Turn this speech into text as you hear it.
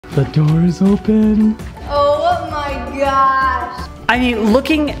The door is open. Oh my gosh. I mean,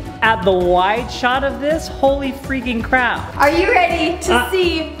 looking at the wide shot of this, holy freaking crap. Are you ready to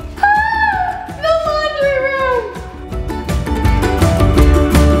see the laundry room?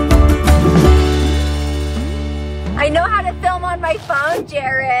 I know how to film on my phone,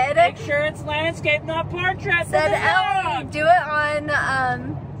 Jared. Make sure it's landscape, not portrait. Said Ellie, do it on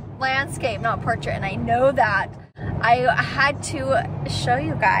landscape, not portrait, and I know that. I had to show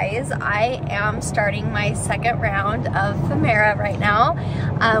you guys, I am starting my second round of Femera right now.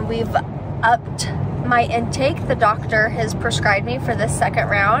 We've upped my intake. The doctor has prescribed me for this second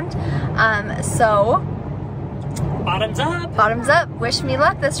round. So, bottoms up. Bottoms up. Wish me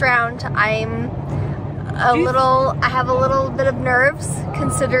luck this round. I have a little bit of nerves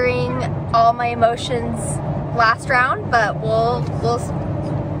considering all my emotions last round, but we'll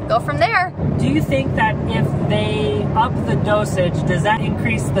go from there. Do you think that if they up the dosage, does that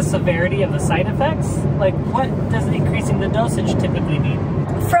increase the severity of the side effects? Like, what does increasing the dosage typically mean?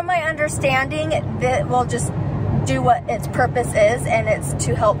 From my understanding, that will just do what its purpose is, and it's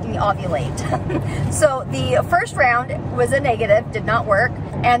to help me ovulate. So the first round was a negative, did not work,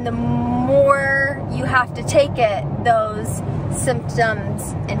 and the more you have to take it, those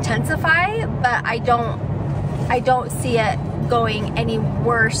symptoms intensify, but I don't see it going any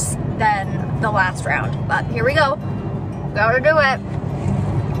worse than the last round. But here we go. Gotta do it.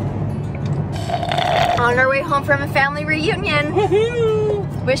 On our way home from a family reunion.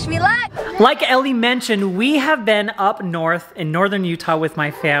 Wish me luck. Like Ellie mentioned, we have been up north in northern Utah with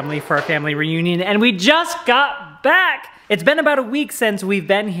my family for a family reunion, and we just got back. It's been about a week since we've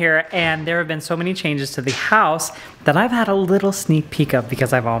been here, and there have been so many changes to the house that I've had a little sneak peek of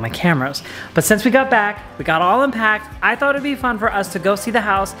because I have all my cameras. But since we got back, we got all unpacked, I thought it'd be fun for us to go see the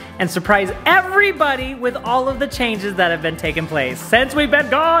house and surprise everybody with all of the changes that have been taking place since we've been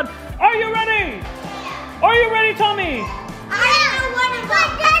gone. Are you ready? Are you ready, Tommy? I want to go.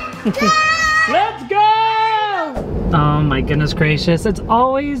 Let's go! Oh my goodness gracious. It's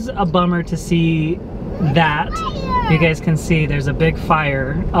always a bummer to see that. You guys can see there's a big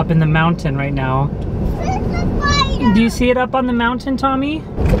fire up in the mountain right now. Do you see it up on the mountain, Tommy?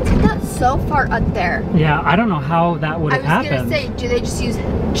 That's so far up there. Yeah, I don't know how that would have happened. I was gonna say, do they just use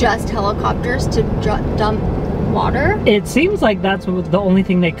helicopters to dump water? It seems like that's the only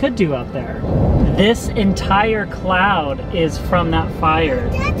thing they could do up there. This entire cloud is from that fire.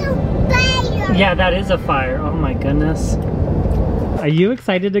 That's a fire! Yeah, that is a fire. Oh my goodness. Are you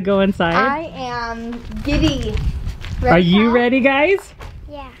excited to go inside? I am giddy. Are you ready, guys?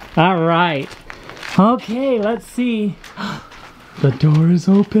 Yeah. All right. Okay, let's see. The door is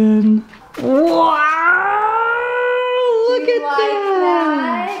open. Wow! Look at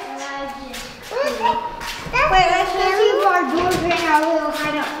that! Wait, let's leave our doors right now. We'll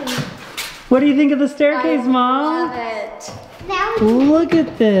hide up. What do you think of the staircase, Mom? Love it. Look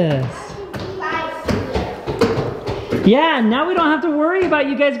at this. Yeah, now we don't have to worry about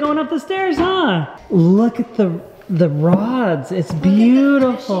you guys going up the stairs, huh? Look at the rods. It's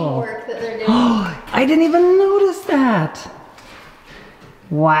beautiful. Work that they're doing. Oh, I didn't even notice that.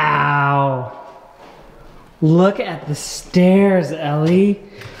 Wow. Look at the stairs, Ellie.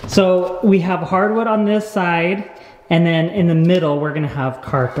 So we have hardwood on this side, and then in the middle we're gonna have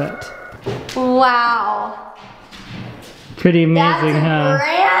carpet. Wow. Pretty amazing, That's huh?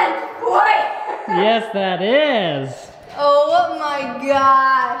 grand boy. Yes, that is. Oh my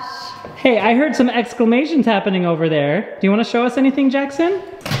gosh. Hey, I heard some exclamations happening over there. Do you want to show us anything, Jackson?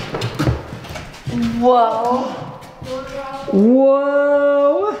 Whoa.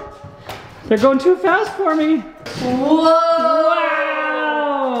 Whoa! They're going too fast for me. Whoa.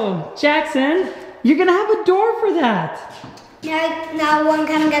 Wow! Jackson, you're gonna have a door for that. Now one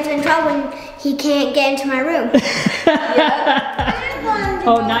kind of gets in trouble and he can't get into my room.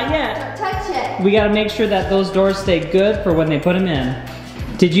 Oh, not yet. Don't touch it. We gotta make sure that those doors stay good for when they put them in.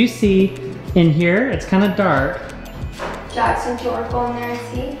 Did you see in here? It's kind of dark. Jackson, can you go in there and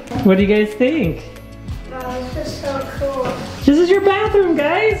see? What do you guys think? Oh, this is so cool. This is your bathroom,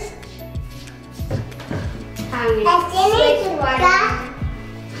 guys.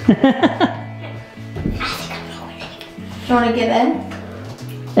 You want to get in?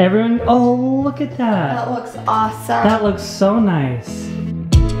 Everyone, oh, look at that. That looks awesome. That looks so nice.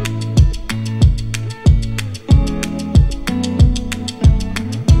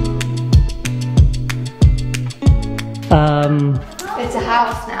 It's a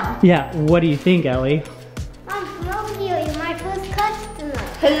house now. Yeah, what do you think, Ellie? You're my first customer.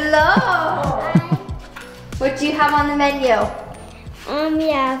 Hello. What do you have on the menu? We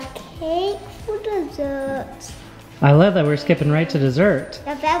have cake for desserts. I love that we're skipping right to dessert.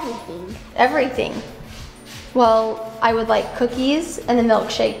 That's everything. Everything. Well, I would like cookies and a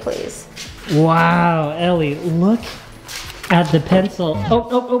milkshake, please. Wow, Ellie, look at the pencil.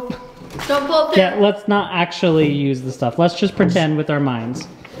 Oh. Don't pull through. Yeah, let's not actually use the stuff. Let's just pretend with our minds.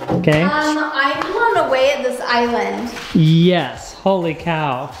 Okay? I'm blown away at this island. Yes, holy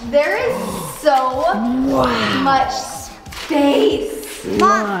cow. There is so much space.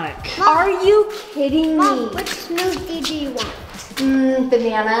 Look. Are you kidding Mom, me? which smoothie do you want?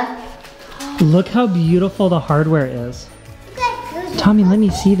 Banana. Look how beautiful the hardware is. Okay. Tommy, let me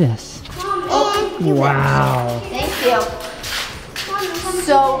see this. Mom, and you Wow. Thank you.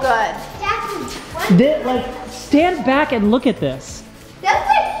 So good. Like, stand back and look at this. That's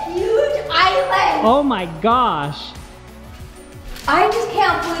a huge island. Oh my gosh. I just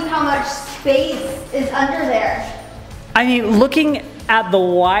can't believe how much space is under there. I mean, looking at the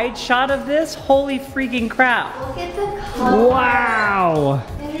wide shot of this, holy freaking crap. Look at the color. Wow.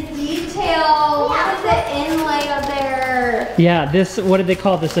 And the detail. Look at the inlay up there. Yeah, this, what did they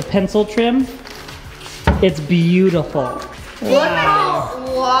call this? A pencil trim? It's beautiful. Look how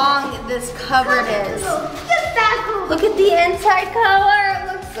long this cupboard is. Look at the inside color. It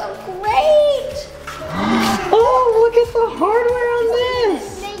looks so great. Oh, look at the hardware on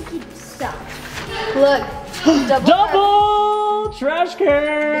this. making stuff. Look. Double trash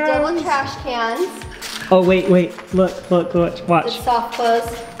can. Double trash cans. Oh, wait. Look, The watch. soft close.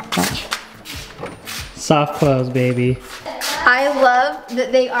 Watch. Soft close, baby. I love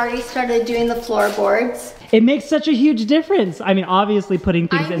that they already started doing the floorboards. It makes such a huge difference. I mean, obviously putting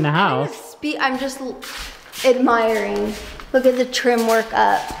things in the house. I'm just admiring. Look at the trim work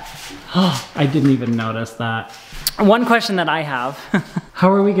up. I didn't even notice that. One question that I have,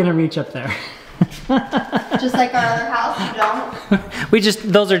 how are we gonna reach up there? Just like our other house, you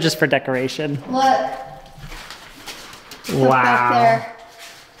don't. Those are just for decoration. Look. Look back there.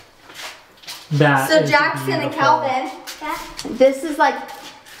 That So is Jackson and beautiful. Calvin, this is like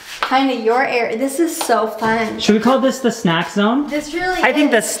kind of your area. This is so fun. Should we call this the snack zone? This really I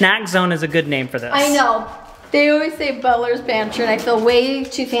think the is. snack zone is a good name for this. I know. They always say Butler's Pantry, and I feel way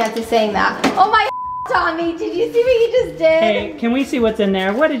too fancy saying that. Oh my Tommy, did you see what you just did? Hey, can we see what's in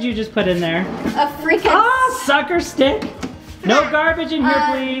there? What did you just put in there? A freaking... Ah, sucker stick. No garbage in here,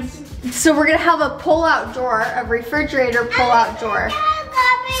 please. So we're gonna have a pull-out drawer, a refrigerator pull-out drawer,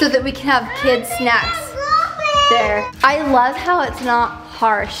 so that we can have kids' snacks there. I love how it's not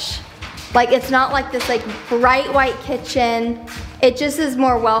harsh. Like, it's not like this like bright white kitchen. It just is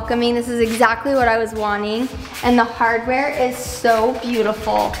more welcoming. This is exactly what I was wanting. And the hardware is so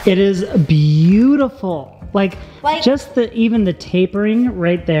beautiful. It is beautiful. Like just even the tapering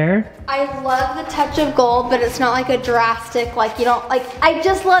right there. I love the touch of gold, but it's not like a drastic, like you don't, like, I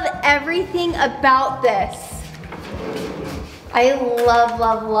just love everything about this. I love,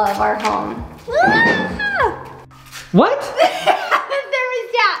 love, love our home. What? There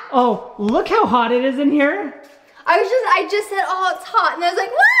was that. Oh, look how hot it is in here. I just said, oh, it's hot. And I was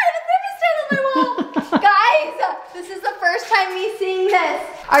like, what? The thermostat on my wall. Guys, this is the first time me seeing this.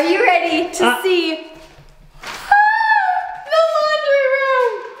 Are you ready to see the laundry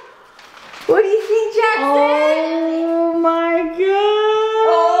room? What do you think, Jackson? Oh my gosh.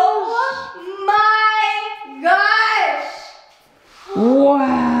 Oh my gosh.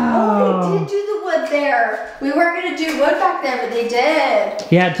 Wow. Oh, they did do the wood there. We weren't gonna do wood back there, but they did.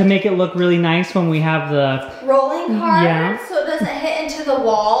 Yeah, to make it look really nice when we have the Rolling hard, Yeah. so it doesn't hit into the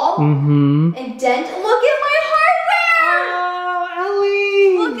wall. Mm-hmm. And dent. Look at my hardware. Oh,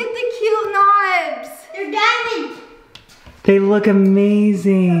 Ellie. Look at the cute knobs. They're diamonds. They look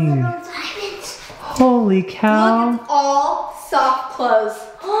amazing. Diamonds. Holy cow. Look, it's all soft close.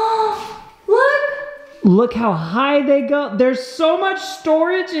 Look. Look how high they go. There's so much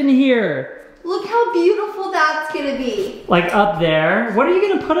storage in here. Look how beautiful that's gonna be. Like up there. What are you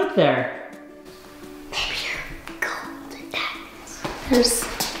gonna put up there? Gold and diamonds.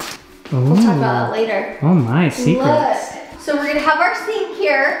 We'll talk about that later. Oh my, secrets. Look. So we're gonna have our sink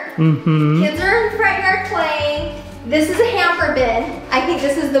here. Mm-hmm. Kids are in front yard playing. This is a hamper bin. I think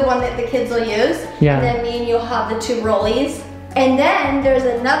this is the one that the kids will use. Yeah. And then me and you'll have the 2 rollies. And then there's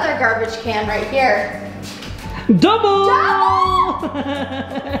another garbage can right here. Double!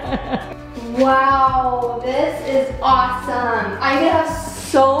 Wow, this is awesome. I'm gonna have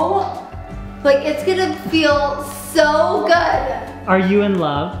it's gonna feel so good. Are you in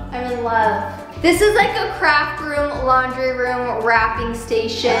love? I'm in love. This is like a craft room, laundry room, wrapping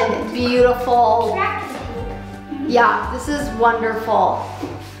station. Beautiful. Yeah, this is wonderful.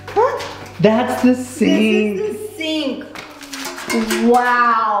 That's the sink. This is the sink.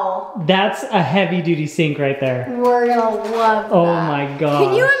 Wow. That's a heavy duty sink right there. We're gonna love that. Oh my god.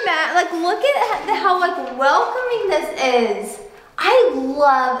 Can you imagine, like look at how like welcoming this is. I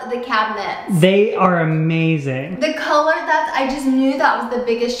love the cabinets. They are amazing. The color, I just knew that was the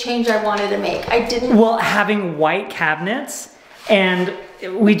biggest change I wanted to make. I didn't. Well, having white cabinets, and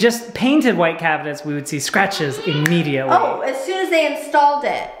we just painted white cabinets, we would see scratches immediately. Oh, as soon as they installed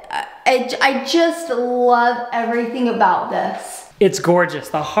it. I just love everything about this. It's gorgeous.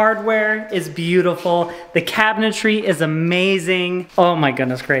 The hardware is beautiful. The cabinetry is amazing. Oh my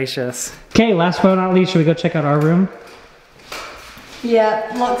goodness gracious. Okay, last but not least, should we go check out our room?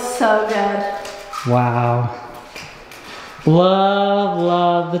 Yep, looks so good. Wow.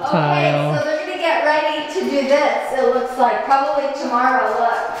 Love the tile. Okay, so they're gonna get ready to do this. It looks like probably tomorrow,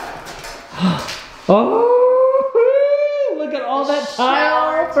 look. Oh, look at all that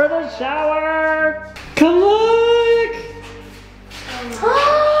tile for the shower. Come look.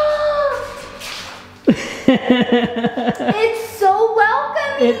 It's so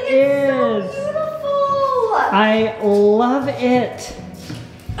welcoming. It is. So beautiful. I love it.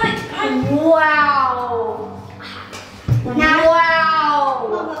 Wow.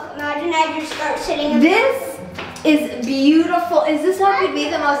 Wow. Imagine I just start sitting in This is beautiful. Is this what could be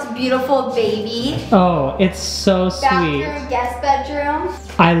the most beautiful baby? Oh, it's so sweet. Bathroom, guest bedroom.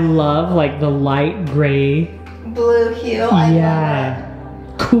 I love like the light gray. Blue hue. I love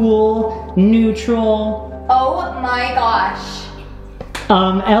it. Cool, neutral. Oh my gosh.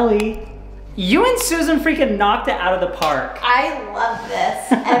 Ellie, you and Susan freaking knocked it out of the park. I love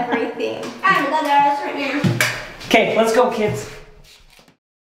this. Everything. I'm gonna go there right now. Okay, let's go, kids.